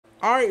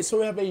All right, so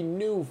we have a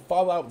new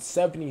Fallout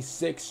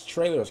 76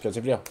 trailer. Let's go to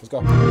the video. Let's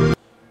go.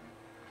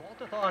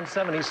 Vaultathon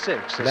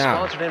 76 is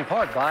Now, sponsored in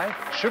part by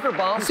Sugar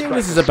Bombs. let's see what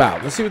this is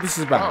about. Let's see what this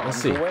is about. Let's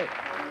see. Away.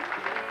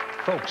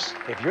 Folks,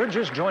 if you're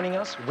just joining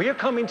us, we're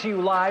coming to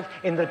you live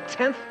in the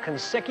 10th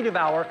consecutive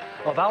hour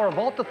of our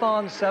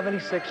Vaultathon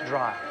 76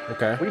 drive.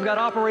 Okay. We've got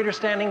operators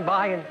standing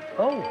by and,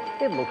 oh,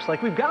 it looks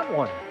like we've got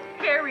one.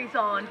 Harry's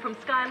on from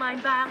Skyline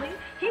Valley.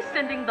 He's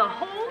sending the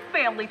whole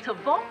family to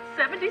Vault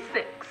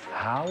 76.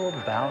 How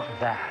about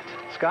that?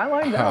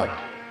 Skyline Valley.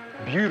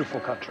 Beautiful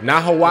country.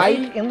 Not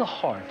Hawaii? Right in the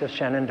heart of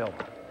Shenandoah.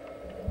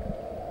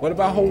 What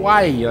about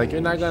Hawaii? Like,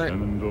 you're not gonna...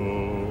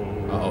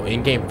 Uh-oh,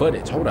 in-game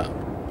footage. Hold up.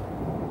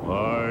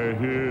 I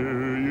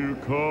hear you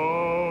calling.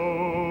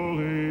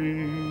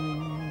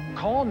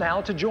 Call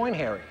now to join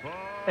Harry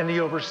and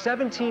the over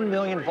 17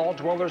 million Vault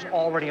dwellers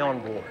already on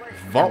board.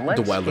 Vault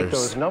Let's dwellers. keep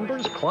those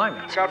numbers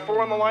climbing. Got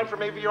 4 on the line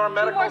from AVR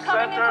Medical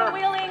Center.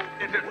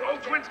 Is it roll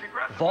twins?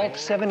 Congrats. Vault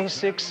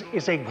 76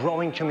 is a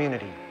growing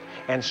community,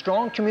 and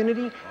strong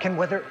community can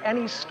weather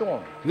any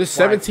storm. There's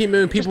 17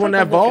 million Just people in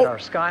take that a look vault? at our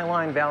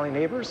Skyline Valley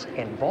neighbors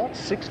in Vault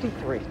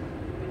 63.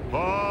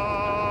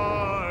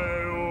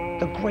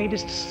 The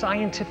greatest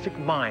scientific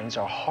minds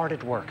are hard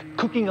at work,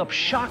 cooking up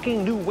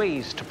shocking new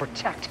ways to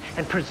protect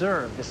and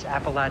preserve this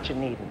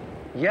Appalachian Eden.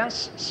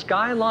 Yes,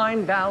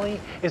 Skyline Valley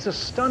is a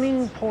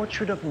stunning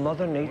portrait of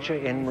Mother Nature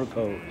in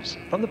repose.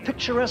 From the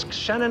picturesque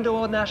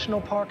Shenandoah National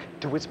Park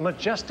to its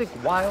majestic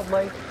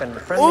wildlife and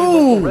friendly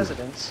local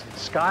residents,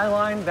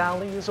 Skyline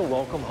Valley is a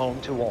welcome home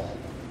to all.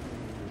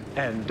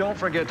 And don't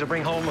forget to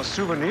bring home a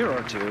souvenir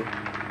or two.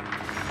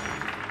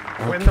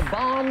 When the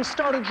bombs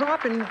started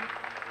dropping,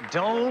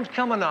 don't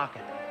come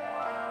a-knocking.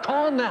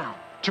 Call now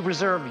to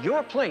reserve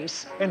your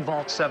place in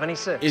Vault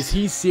 76. Is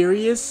he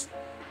serious?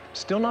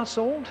 Still not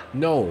sold?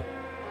 No.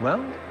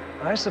 Well,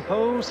 I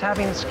suppose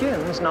having skin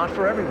is not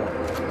for everyone.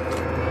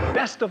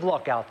 Best of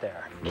luck out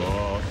there.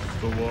 Lost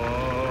the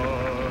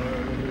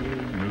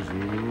wide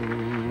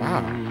Missouri.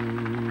 Wow.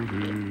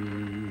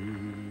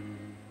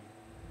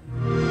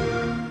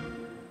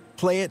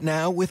 Play it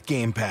now with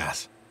Game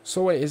Pass.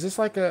 So wait, is this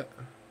like a...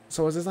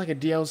 So is this like a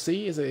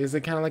DLC? Is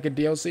it kind of like a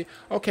DLC?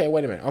 Okay,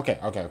 wait a minute. Okay.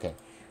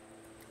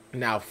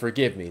 Now,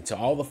 forgive me to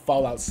all the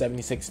Fallout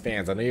 76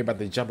 fans. I know you're about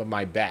to jump on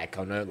my back,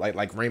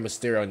 like Rey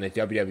Mysterio in the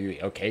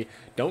WWE. Okay,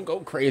 don't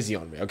go crazy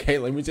on me. Okay,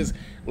 let me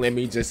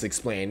just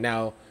explain.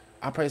 Now,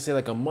 I'll probably say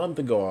like a month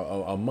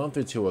ago, a month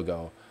or two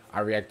ago, I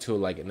reacted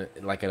to in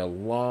a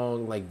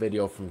long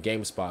video from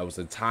GameSpot. It was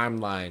a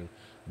timeline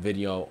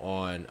video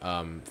on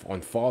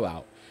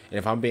Fallout. And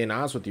if I'm being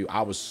honest with you,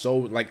 I was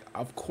so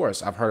of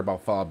course I've heard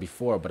about Fallout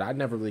before, but I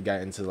never really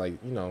got into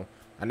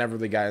I never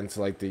really got into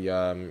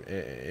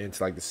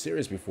the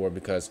series before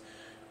because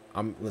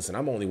I'm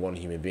only one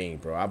human being,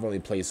 bro. I've only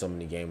played so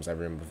many games I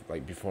remember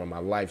before in my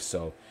life.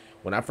 So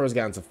when I first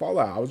got into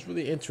Fallout, I was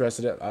really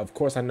interested. Of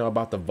course, I know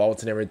about the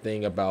vaults and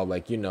everything, about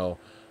the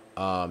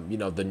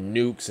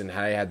nukes and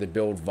how they had to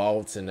build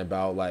vaults, and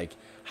about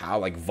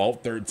how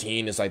Vault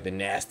 13 is the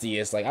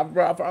nastiest. I've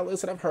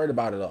heard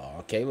about it all.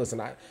 Okay,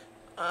 listen,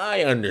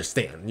 I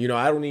understand.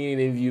 I don't need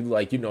any of you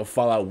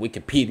Fallout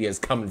Wikipedia is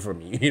coming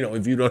from you.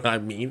 If you know what I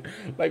mean.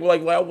 Why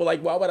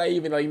would I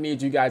even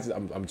need you guys?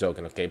 I'm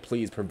joking. Okay,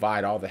 please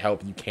provide all the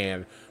help you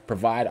can.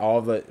 Provide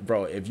all the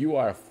If you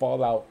are a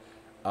Fallout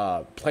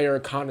player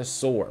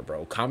connoisseur,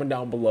 bro, comment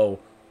down below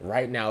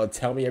right now.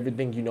 Tell me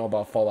everything you know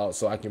about Fallout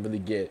so I can really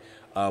get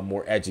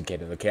more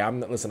educated. Okay, I'm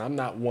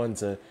not one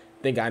to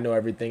think I know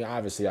everything.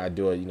 Obviously, I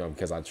do it,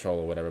 because I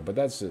troll or whatever. But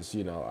that's just,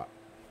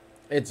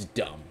 it's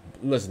dumb.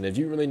 Listen, if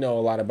you really know a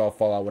lot about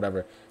Fallout,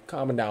 whatever,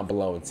 comment down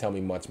below and tell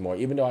me much more.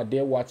 Even though I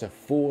did watch a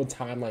full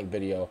timeline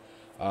video,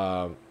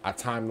 it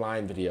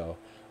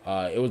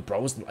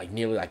was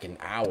nearly an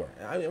hour.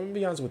 I'm gonna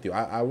be honest with you,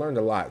 I learned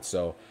a lot.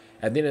 So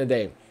at the end of the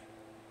day,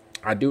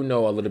 I do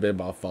know a little bit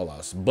about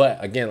Fallout. But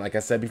again, like I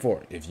said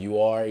before, if you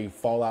are a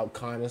Fallout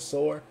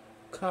connoisseur,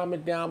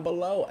 comment down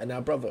below. And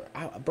now,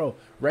 bro,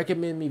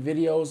 recommend me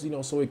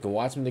videos, so we can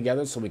watch them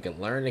together, so we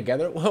can learn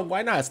together. Well,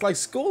 why not? It's like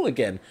school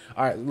again.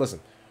 All right, listen.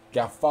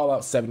 Got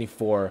Fallout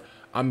 74.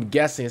 I'm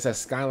guessing it says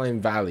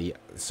Skyline Valley.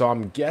 So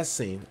I'm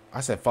guessing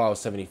I said Fallout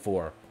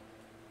 74.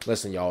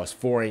 Listen, y'all, it's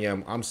 4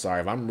 a.m. I'm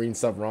sorry if I'm reading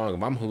stuff wrong.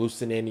 If I'm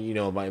hallucinating,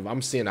 if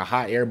I'm seeing a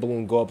hot air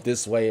balloon go up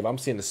this way, if I'm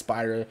seeing a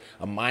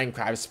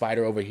Minecraft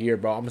spider over here,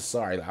 bro, I'm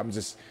sorry. I'm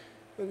just,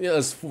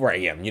 it's 4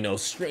 a.m.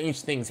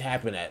 Strange things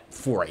happen at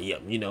 4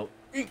 a.m.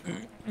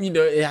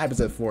 It happens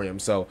at 4 a.m.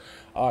 So,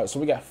 so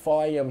we got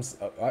Fall a.m.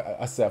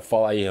 I said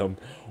Fall a.m.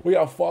 We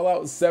got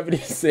Fallout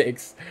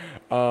 76,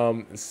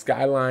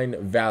 Skyline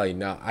Valley.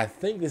 Now, I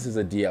think this is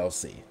a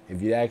DLC.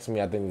 If you ask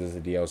me, I think this is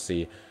a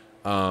DLC.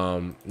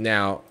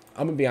 Now,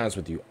 I'm gonna be honest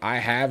with you. I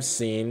have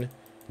seen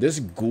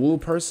this ghoul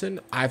person.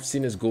 I've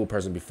seen this ghoul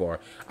person before.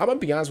 I'm gonna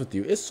be honest with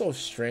you. It's so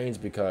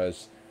strange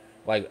because,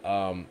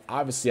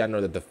 obviously, I know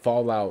that the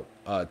Fallout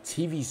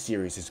TV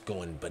series is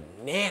going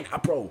banana,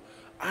 bro.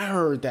 I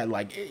heard that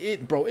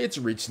it's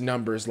reached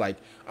numbers. I'm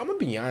gonna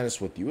be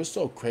honest with you, it's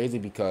so crazy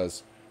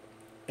because,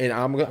 and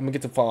I'm gonna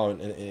get to Fallout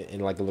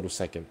in a little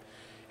second.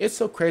 it's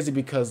so crazy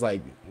because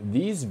like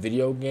these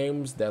video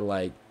games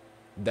that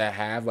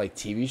have like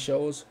TV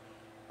shows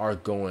are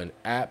going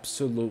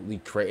absolutely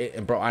crazy,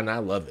 and bro, and I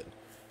love it.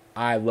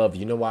 I love,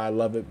 you know why I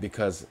love it?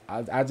 Because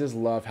I just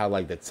love how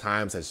like the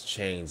times has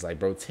changed. Like,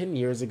 bro, 10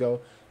 years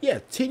ago, yeah,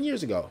 10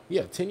 years ago,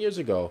 yeah, 10 years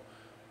ago,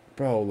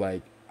 bro,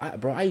 like,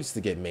 I used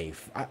to get made,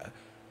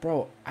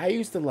 I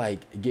used to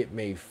like get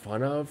made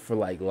fun of for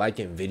like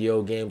liking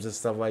video games and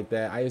stuff like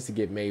that. I used to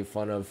get made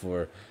fun of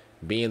for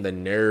being the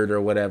nerd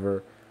or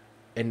whatever.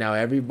 And now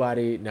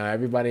everybody and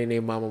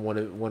their mama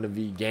want to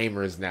be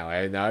gamers now.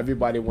 And now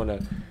everybody want to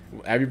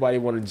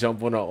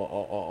jump on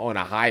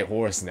a high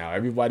horse now.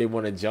 Everybody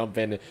want to jump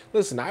in.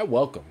 Listen, I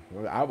welcome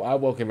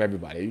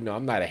everybody. You know,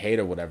 I'm not a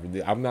hater or whatever.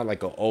 I'm not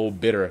like an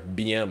old bitter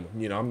BM.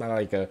 You know, I'm not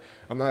like a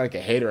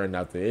hater or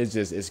nothing.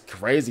 It's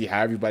crazy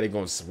how everybody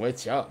gonna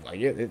switch up. Like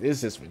it's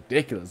just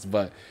ridiculous.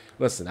 But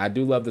listen, I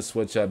do love the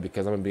switch up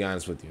because I'm gonna be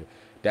honest with you.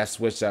 That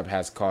switch up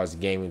has caused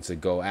gaming to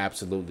go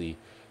absolutely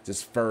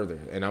just further,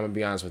 and I'm gonna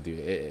be honest with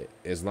you,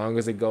 as long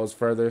as it goes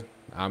further,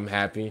 I'm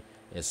happy,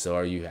 and so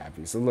are you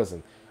happy. So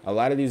listen, a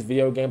lot of these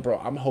video games, bro,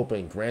 I'm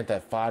hoping Grand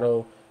Theft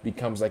Auto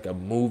becomes like a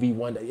movie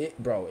one day.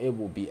 Bro, it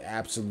will be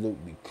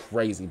absolutely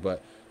crazy.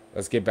 But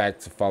let's get back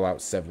to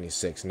Fallout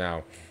 76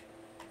 now.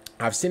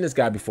 I've seen this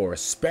guy before,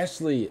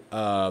 especially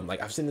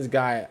like I've seen this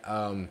guy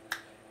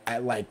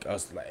at like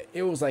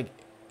it was like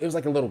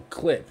a little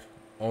clip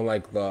on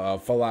like the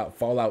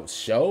Fallout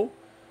show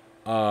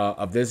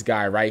of this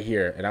guy right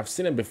here, and I've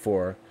seen him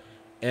before.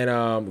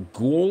 And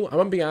Ghoul, I'm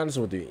gonna be honest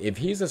with you, if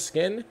he's a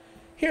skin,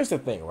 here's the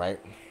thing,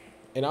 right?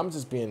 And I'm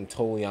just being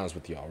totally honest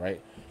with y'all,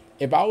 right?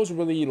 If I was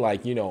really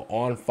like, you know,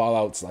 on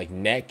Fallout's like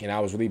neck and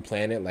I was really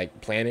playing it, I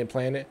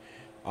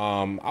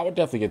would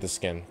definitely get the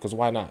skin, because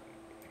why not?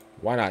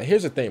 Why not?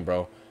 Here's the thing,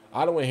 bro.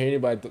 I don't want to hear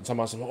anybody talking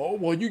about some, oh,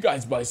 well, you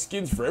guys buy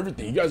skins for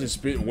everything. You guys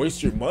just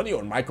waste your money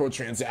on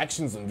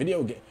microtransactions and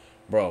video game.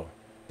 Bro,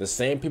 the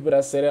same people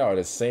that say that are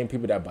the same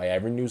people that buy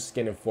every new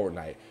skin in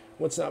Fortnite.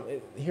 What's up?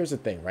 Here's the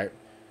thing, right?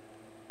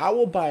 I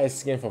will buy a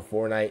skin for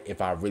Fortnite if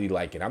I really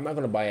like it. I'm not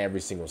going to buy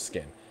every single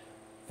skin.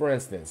 For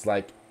instance,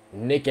 like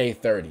Nick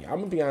A30. I'm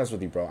going to be honest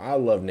with you, bro. I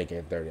love Nick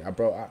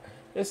A30.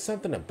 There's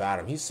something about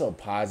him. He's so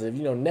positive.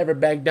 You know, never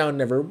back down,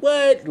 never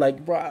what?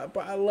 Like, bro,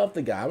 I love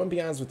the guy. I'm going to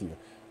be honest with you.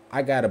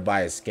 I got to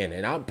buy a skin.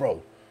 And I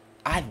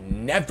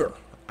never,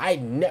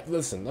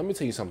 listen, let me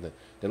tell you something.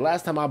 The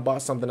last time I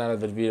bought something out of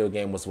the video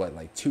game was what,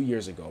 like 2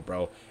 years ago,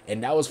 bro.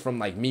 And that was from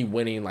like me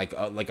winning like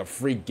a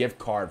free gift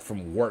card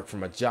from work,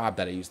 from a job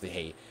that I used to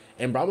hate.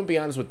 And bro, I'm gonna be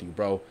honest with you,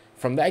 bro.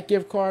 From that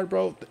gift card,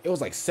 bro, it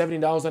was like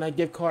 $70 on that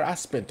gift card. I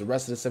spent the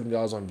rest of the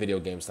 $70 on video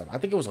game stuff. I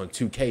think it was on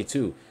 2K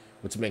too,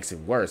 which makes it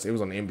worse. It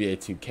was on NBA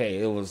 2K.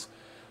 It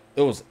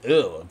was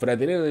ill. But at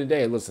the end of the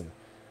day, listen,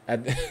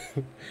 at the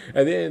end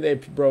of the day,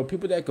 bro,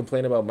 people that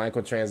complain about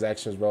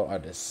microtransactions, bro, are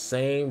the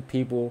same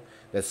people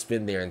that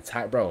spend their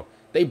entire, bro,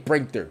 they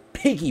break their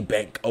piggy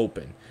bank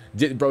open.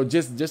 Bro,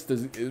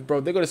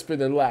 bro, they're gonna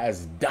spend their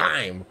last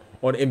dime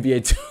on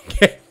NBA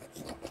 2K.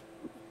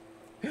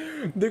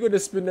 They're going to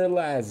spend their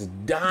last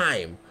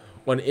dime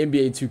on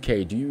NBA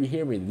 2K. Do you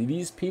hear me?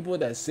 These people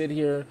that sit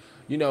here,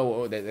 you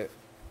know,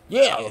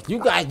 yeah, you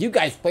guys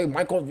play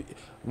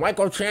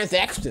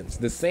microtransactions.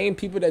 The same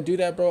people that do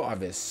that, bro, are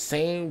the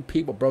same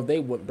people, bro. They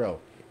would, bro,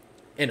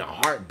 in a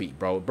heartbeat,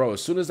 bro. Bro,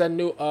 as soon as that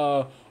new,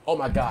 oh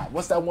my God,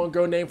 what's that one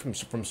girl name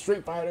from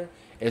Street Fighter?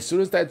 As soon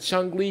as that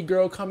Chung Li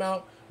girl come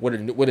out with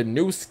a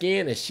new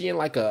skin and she in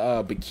like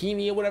a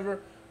bikini or whatever,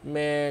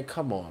 man,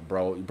 come on,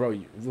 bro. Bro,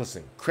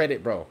 listen,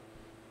 credit, bro.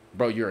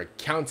 Bro, your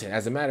accountant,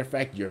 as a matter of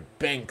fact, your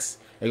banks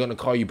are gonna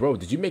call you, bro.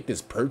 Did you make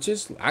this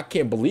purchase? I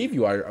can't believe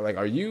you are. Like,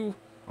 are you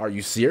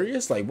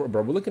serious? Like, bro,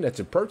 we're looking at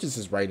your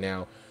purchases right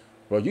now,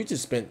 bro. You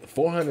just spent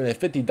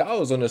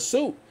 $450 on a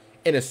suit,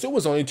 and the suit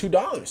was only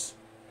 $2.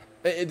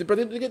 But they're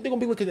gonna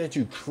be looking at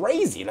you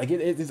crazy. Like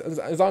it's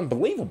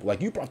unbelievable.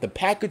 Like, you brought the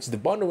package, the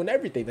bundle, and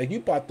everything. Like,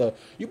 you bought the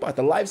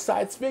life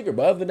size figure.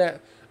 But other than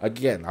that,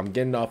 again, I'm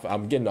getting off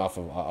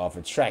of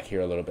a track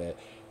here a little bit.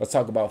 Let's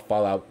talk about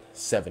Fallout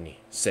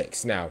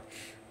 76. Now,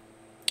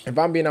 if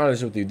I'm being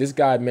honest with you, this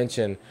guy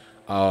mentioned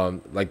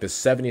like the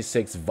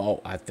 76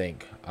 vault, I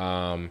think.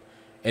 And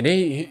then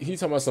he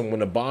talking about something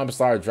when the bombs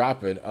start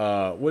dropping.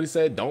 What he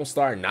said, don't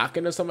start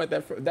knocking or something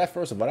like that. That,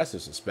 first of all, that's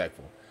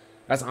disrespectful.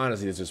 That's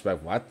honestly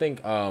disrespectful. I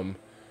think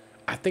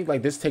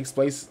like this takes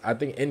place, I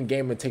think in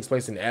game it takes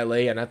place in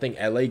LA, and I think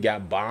LA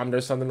got bombed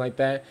or something like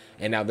that.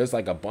 And now there's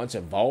like a bunch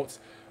of vaults.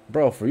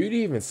 Bro, for you to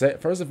even say,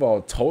 first of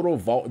all, total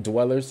vault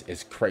dwellers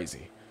is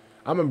crazy.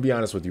 I'm gonna be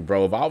honest with you,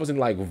 bro. If I was in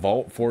like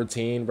Vault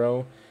 14,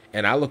 bro,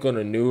 and I look on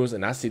the news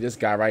and I see this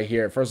guy right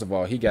here, first of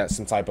all, he got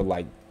some type of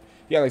like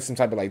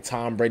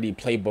Tom Brady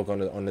playbook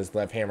on his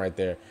left hand right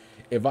there.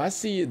 If I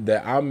see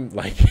that I'm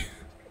like,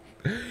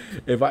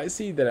 if I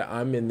see that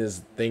I'm in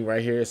this thing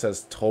right here, it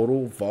says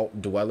total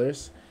vault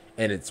dwellers,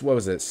 and it's, what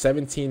was it,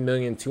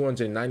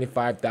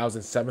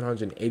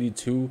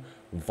 17,295,782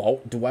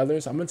 vault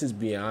dwellers. I'm gonna just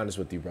be honest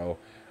with you, bro.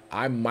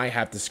 I might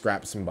have to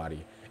scrap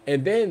somebody.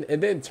 And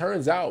then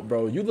turns out,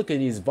 bro, you look at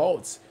these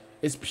vaults,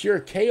 it's pure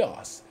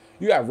chaos.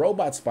 You got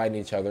robots fighting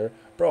each other.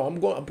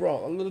 bro,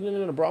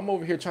 bro, I'm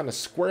over here trying to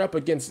square up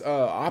against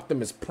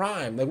Optimus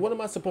Prime. Like, what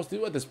am I supposed to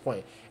do at this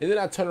point? And then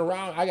I turn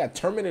around, I got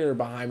Terminator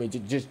behind me,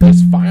 just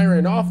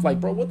firing off. Like,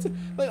 bro, what's it?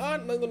 Like,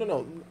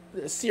 no.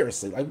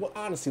 Seriously, like, what?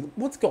 Honestly,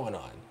 what's going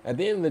on? At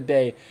the end of the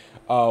day,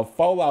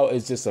 Fallout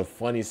is just a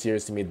funny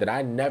series to me that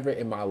I never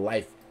in my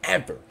life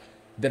ever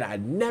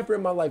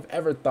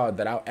thought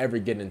that I'll ever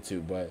get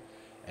into. But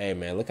hey,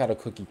 man, look how the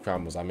cookie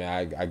crumbles. I mean,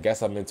 I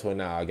guess I'm into it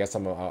now. I guess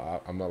I'm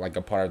like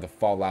a part of the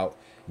Fallout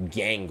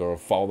gang or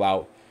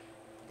Fallout.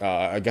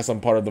 I guess I'm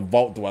part of the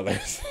Vault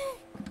Dwellers.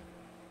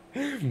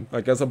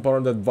 I guess I'm part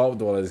of the Vault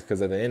Dwellers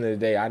because at the end of the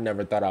day, I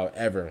never thought I would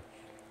ever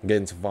get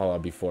into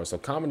Fallout before. So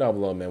comment down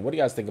below, man. What do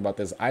you guys think about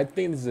this? I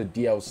think this is a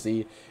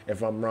DLC.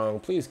 If I'm wrong,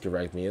 please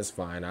correct me. It's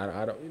fine.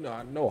 I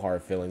don't, no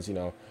hard feelings,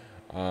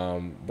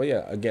 but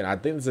yeah, again, I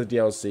think this is a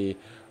DLC.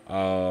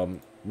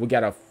 We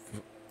got I'm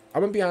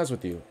gonna be honest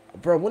with you,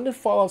 bro. When did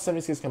Fallout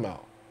 76 come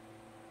out?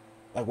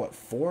 Like what?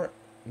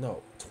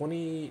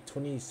 2017,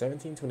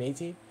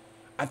 2018?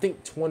 I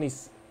think 20.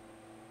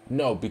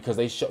 No, because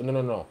they showed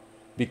no.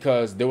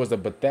 Because there was a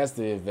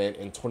Bethesda event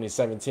in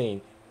 2017.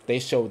 They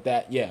showed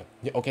that, yeah.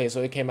 Okay,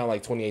 so it came out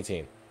like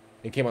 2018.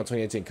 It came out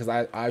 2018 because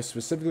I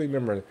specifically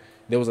remember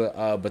there was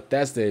a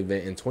Bethesda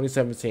event in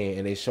 2017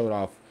 and they showed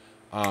off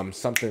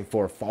something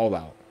for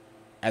Fallout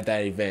at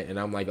that event, and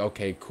I'm like,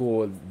 okay,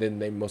 cool. Then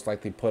they most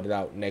likely put it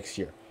out next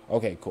year.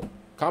 Okay, cool.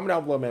 Comment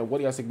down below, man. What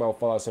do you guys think about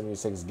Fallout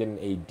 76 getting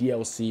a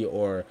DLC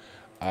or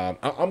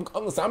I'm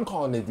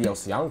calling it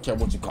DLC. I don't care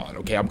what you call it.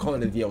 Okay, I'm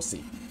calling it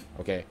DLC.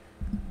 Okay.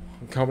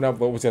 Comment down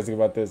below what you guys think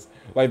about this.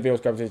 Like the video,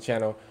 subscribe to the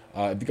channel.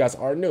 If you guys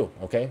are new,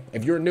 okay?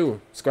 If you're new,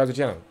 subscribe to the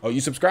channel. Oh,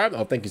 you subscribed?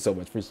 Oh, thank you so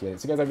much. Appreciate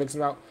it. So you guys are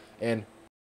mixing out, and